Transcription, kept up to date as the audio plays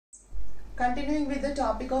continuing with the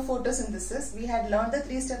topic of photosynthesis, we had learned the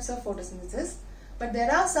 3 steps of photosynthesis, but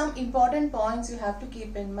there are some important points you have to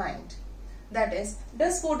keep in mind. That is,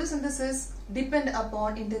 does photosynthesis depend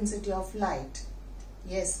upon intensity of light?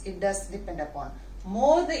 Yes, it does depend upon.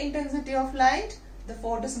 More the intensity of light, the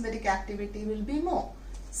photosynthetic activity will be more.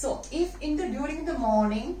 So, if during the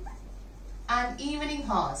morning and evening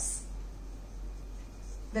hours,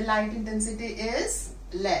 the light intensity is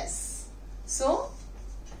less. So,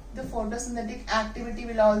 the photosynthetic activity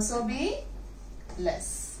will also be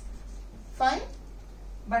less. Fine.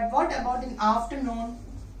 But what about in afternoon?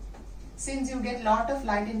 Since you get lot of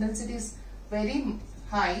light intensity is very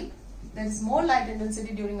high, there is more light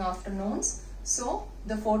intensity during afternoons. So,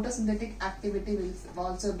 the photosynthetic activity will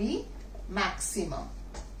also be maximum,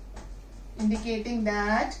 indicating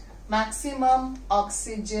that maximum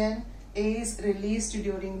oxygen is released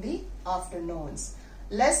during the afternoons.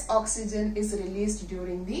 Less oxygen is released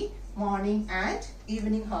during the morning and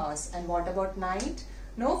evening hours. And what about night?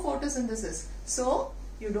 No photosynthesis. So,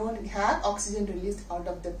 you don't have oxygen released out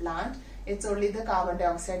of the plant. It's only the carbon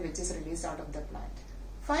dioxide which is released out of the plant.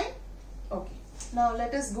 Fine? Okay. Now,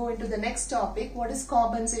 let us go into the next topic. What is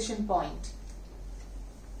compensation point?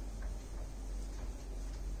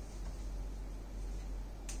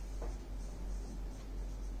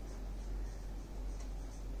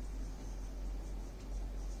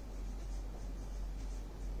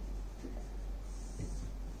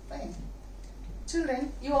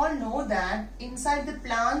 Children, you all know that inside the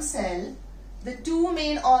plant cell, the 2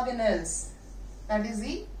 main organelles, that is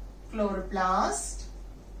the chloroplast.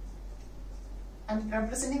 I'm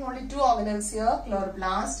representing only 2 organelles here,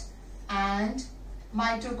 chloroplast and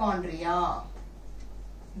mitochondria.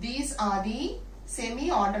 These are the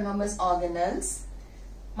semi-autonomous organelles.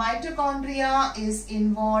 Mitochondria is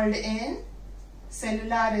involved in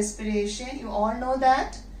cellular respiration, you all know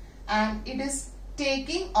that, and it is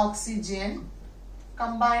taking oxygen,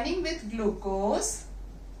 combining with glucose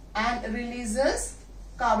and releases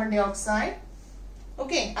carbon dioxide,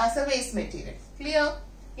 okay, as a waste material. Clear?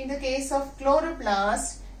 In the case of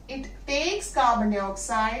chloroplast, it takes carbon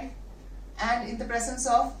dioxide and in the presence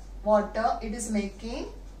of water, it is making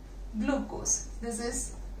glucose. This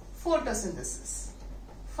is photosynthesis.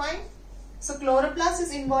 Fine? So, chloroplast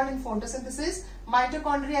is involved in photosynthesis.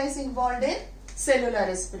 Mitochondria is involved in cellular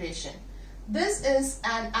respiration. This is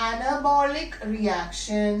an anabolic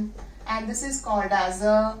reaction and this is called as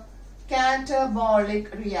a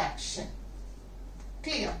catabolic reaction.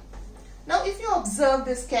 Clear? Now, if you observe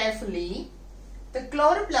this carefully, the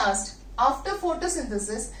chloroplast, after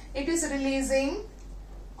photosynthesis, it is releasing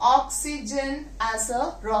oxygen as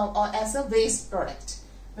a raw or as a waste product.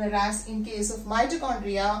 Whereas in case of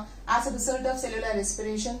mitochondria, as a result of cellular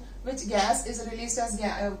respiration, which gas is released as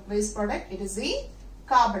waste product? It is the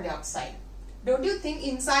carbon dioxide. Don't you think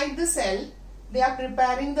inside the cell, they are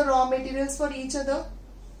preparing the raw materials for each other?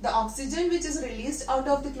 The oxygen which is released out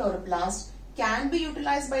of the chloroplast can be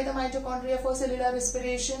utilized by the mitochondria for cellular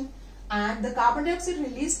respiration, and the carbon dioxide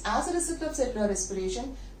released as a result of cellular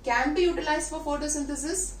respiration can be utilized for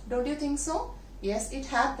photosynthesis. Don't you think so? Yes, it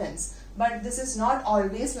happens. But this is not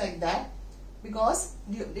always like that, because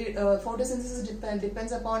photosynthesis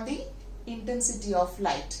depends upon the intensity of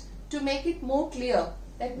light. To make it more clear,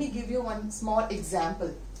 let me give you one small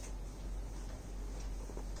example.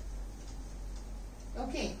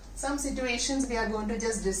 Okay, some situations we are going to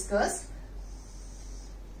just discuss.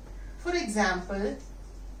 For example,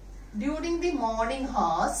 during the morning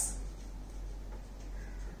hours,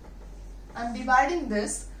 I am dividing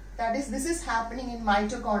this, that is, this is happening in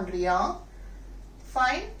mitochondria.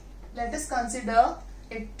 Fine, let us consider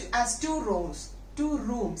it as 2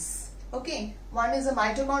 rooms. Okay, one is a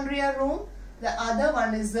mitochondria room, the other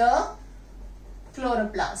one is the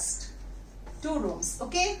chloroplast. 2 rooms,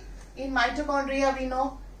 okay. In mitochondria, we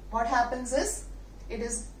know what happens is, it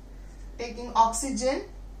is taking oxygen,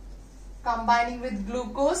 combining with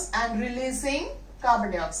glucose and releasing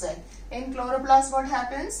carbon dioxide. In chloroplast, what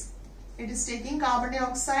happens? It is taking carbon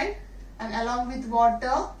dioxide and along with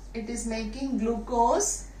water, it is making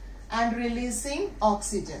glucose and releasing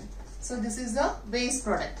oxygen. So, this is the waste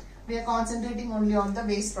product. We are concentrating only on the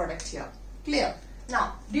waste product here. Clear?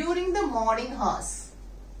 Now, during the morning hours,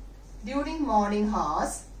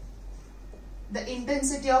 the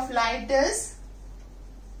intensity of light is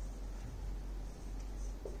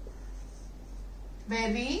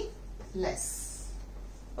very less.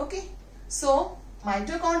 Okay. So,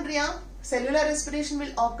 mitochondria, cellular respiration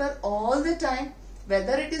will occur all the time,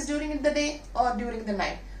 whether it is during the day or during the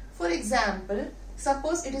night. For example,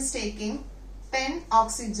 suppose it is taking 10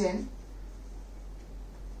 oxygen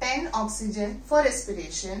for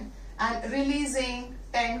respiration and releasing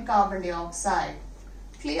 10 carbon dioxide.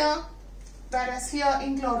 Clear? Whereas here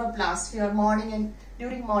in chloroplast, here morning and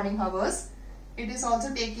during morning hours, it is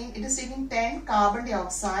taking 10 carbon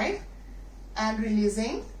dioxide and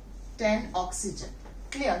releasing 10 oxygen.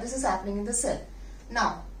 Clear? This is happening in the cell.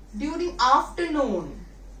 Now, during afternoon,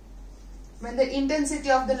 when the intensity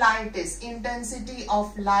of light is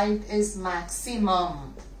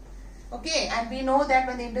maximum. Okay, and we know that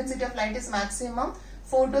when the intensity of light is maximum,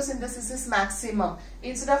 photosynthesis is maximum.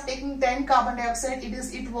 Instead of taking 10 carbon dioxide,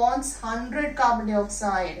 it wants 100 carbon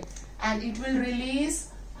dioxide and it will release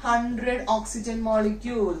 100 oxygen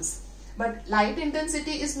molecules. But light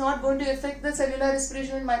intensity is not going to affect the cellular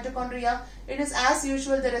respiration in mitochondria. It is as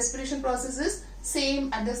usual, the respiration process is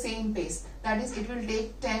same at the same pace. That is, it will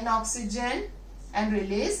take 10 oxygen and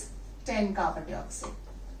release 10 carbon dioxide.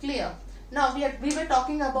 Clear? Now we were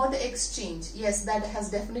talking about the exchange. Yes, that has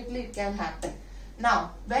definitely, it can happen.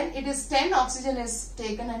 Now, when it is 10 oxygen is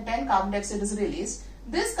taken and 10 carbon dioxide is released,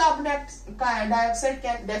 this carbon dioxide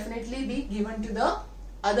can definitely be given to the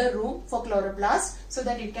other room for chloroplast so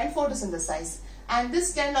that it can photosynthesize. And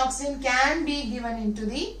this 10 oxygen can be given into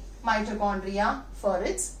the mitochondria for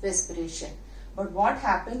its respiration. But what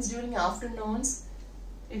happens during afternoons?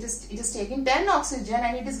 It is taking 10 oxygen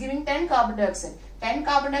and it is giving 10 carbon dioxide. 10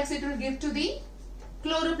 carbon dioxide will give to the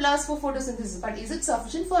chloroplast for photosynthesis. But is it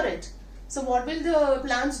sufficient for it? So what will the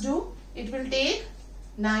plants do? It will take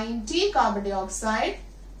 90 carbon dioxide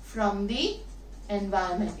from the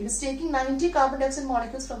environment. It is taking 90 carbon dioxide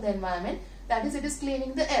molecules from the environment. That is, it is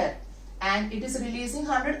cleaning the air. And it is releasing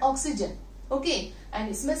 100 oxygen. Okay. And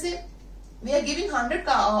it's say we are giving 100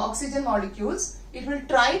 oxygen molecules. It will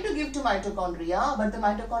try to give to mitochondria, but the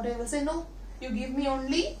mitochondria will say, no, you give me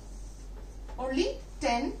only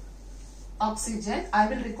 10 oxygen. I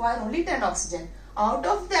will require only 10 oxygen. Out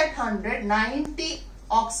of that 100, 90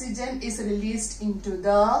 oxygen is released into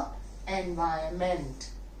the environment.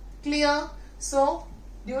 Clear? So,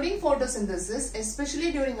 during photosynthesis,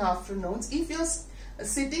 especially during afternoons, if you are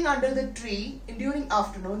sitting under the tree during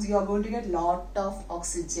afternoons, you are going to get lot of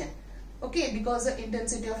oxygen. Okay, because the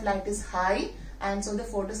intensity of light is high and so the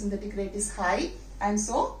photosynthetic rate is high and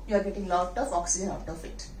so you are getting lot of oxygen out of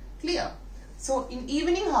it. Clear? So, in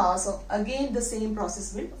evening hours, again the same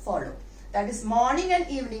process will follow. That is, morning and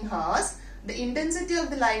evening hours, the intensity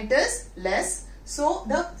of the light is less, so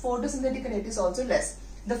the photosynthetic rate is also less.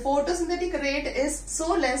 The photosynthetic rate is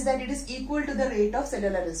so less that it is equal to the rate of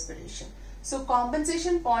cellular respiration. So,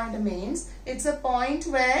 compensation point means it's a point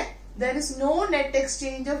where there is no net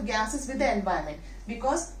exchange of gases with the environment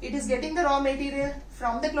because it is getting the raw material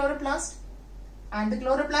from the chloroplast and the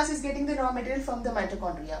chloroplast is getting the raw material from the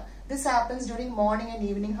mitochondria. This happens during morning and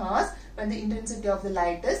evening hours when the intensity of the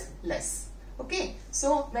light is less. Okay,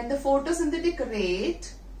 so when the photosynthetic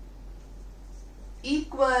rate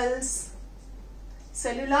equals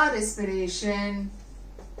cellular respiration,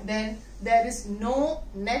 then there is no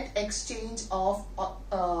net exchange of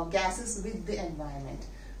gases with the environment.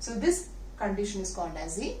 So this condition is called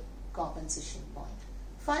as the compensation point.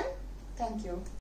 Fine? Thank you.